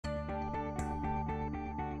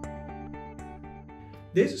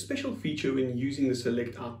There's a special feature when using the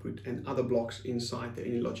select output and other blocks inside the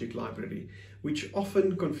AnyLogic library, which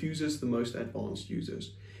often confuses the most advanced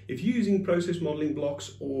users. If you're using process modeling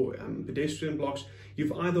blocks or pedestrian blocks,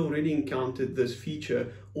 you've either already encountered this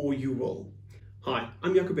feature or you will. Hi,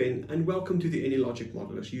 I'm Ben and welcome to the AnyLogic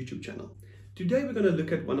Modelers YouTube channel. Today we're going to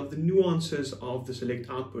look at one of the nuances of the select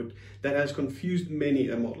output that has confused many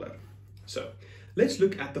a modeler. So let's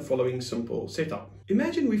look at the following simple setup.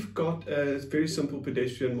 Imagine we've got a very simple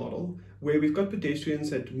pedestrian model where we've got pedestrians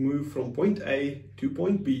that move from point A to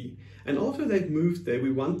point B, and after they've moved there, we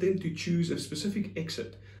want them to choose a specific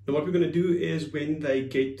exit. Now what we're going to do is when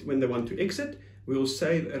they want to exit, we'll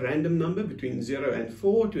save a random number between 0 and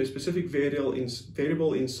 4 to a specific variable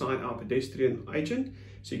inside our pedestrian agent.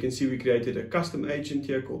 So you can see we created a custom agent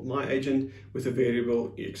here called myAgent with a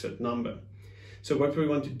variable exit number. So what we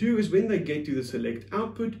want to do is when they get to the select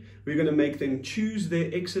output, we're going to make them choose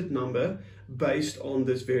their exit number based on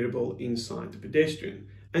this variable inside the pedestrian.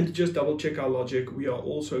 And to just double check our logic, we are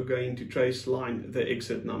also going to trace line the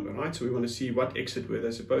exit number, right? So we want to see what exit were they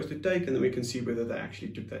supposed to take, and then we can see whether they actually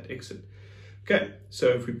took that exit. Okay, so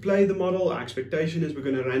if we play the model, our expectation is we're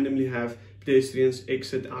going to randomly have pedestrians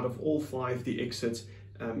exit out of all 5 the exits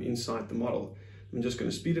inside the model. I'm just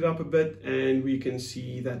going to speed it up a bit, and we can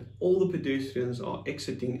see that all the pedestrians are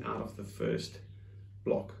exiting out of the first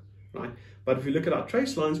block, right? But if we look at our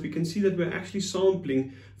trace lines, we can see that we're actually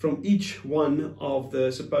sampling from each one of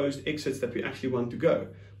the supposed exits that we actually want to go.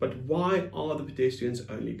 But why are the pedestrians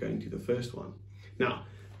only going to the first one? Now,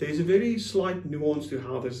 there's a very slight nuance to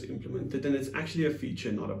how this is implemented, and it's actually a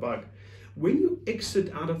feature, not a bug. When you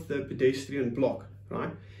exit out of the pedestrian block,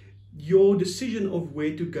 right, your decision of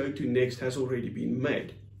where to go to next has already been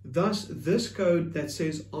made. Thus, this code that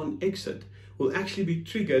says on exit will actually be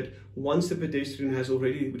triggered once the pedestrian has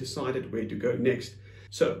already decided where to go next.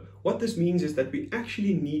 So what this means is that we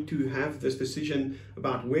actually need to have this decision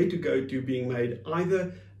about where to go to being made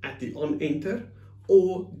either at the on enter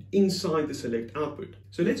or inside the select output.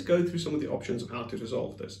 So let's go through some of the options of how to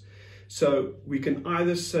resolve this. So we can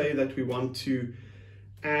either say that we want to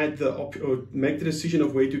add the option or make the decision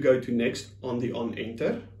of where to go to next on the on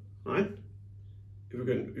enter, right?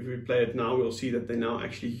 If we play it now, we'll see that they now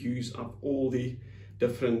actually use up all the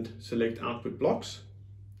different select output blocks,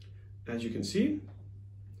 as you can see.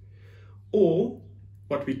 Or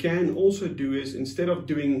what we can also do is, instead of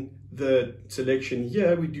doing the selection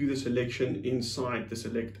here, we do the selection inside the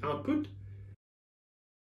select output.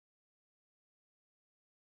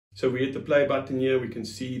 So we hit the play button here, we can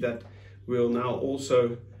see that we'll now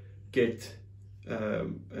also get a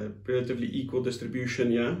relatively equal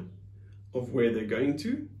distribution here of where they're going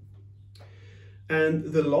to. And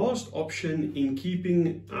the last option in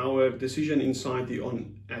keeping our decision inside the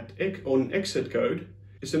on exit code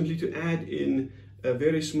is simply to add in a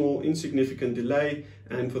very small insignificant delay,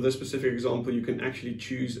 and for this specific example you can actually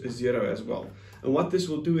choose a 0 as well. And what this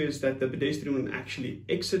will do is that the pedestrian will actually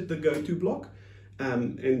exit the go-to block,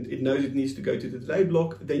 and it knows it needs to go to the delay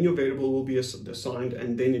block, then your variable will be assigned,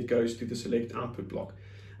 and then it goes to the select output block.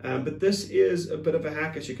 But this is a bit of a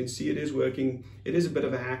hack. As you can see, it is working. It is a bit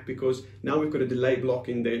of a hack because now we've got a delay block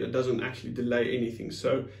in there that doesn't actually delay anything.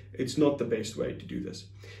 So it's not the best way to do this.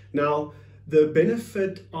 Now, the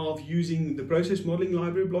benefit of using the process modeling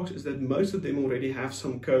library blocks is that most of them already have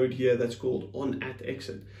some code here that's called on at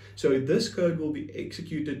exit. So this code will be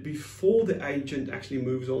executed before the agent actually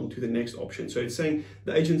moves on to the next option. So it's saying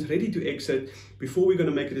the agent's ready to exit. Before we're going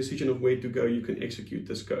to make a decision of where to go, you can execute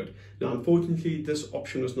this code. Now, unfortunately, this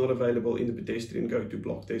option was not available in the pedestrian go-to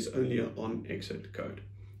block. There's only an on exit code.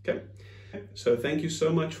 Okay. So thank you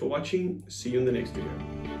so much for watching. See you in the next video.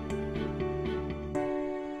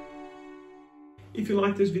 If you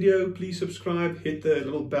like this video, please subscribe, hit the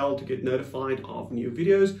little bell to get notified of new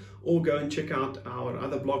videos, or go and check out our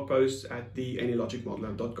other blog posts at the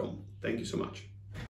AnyLogicModeler.com. Thank you so much.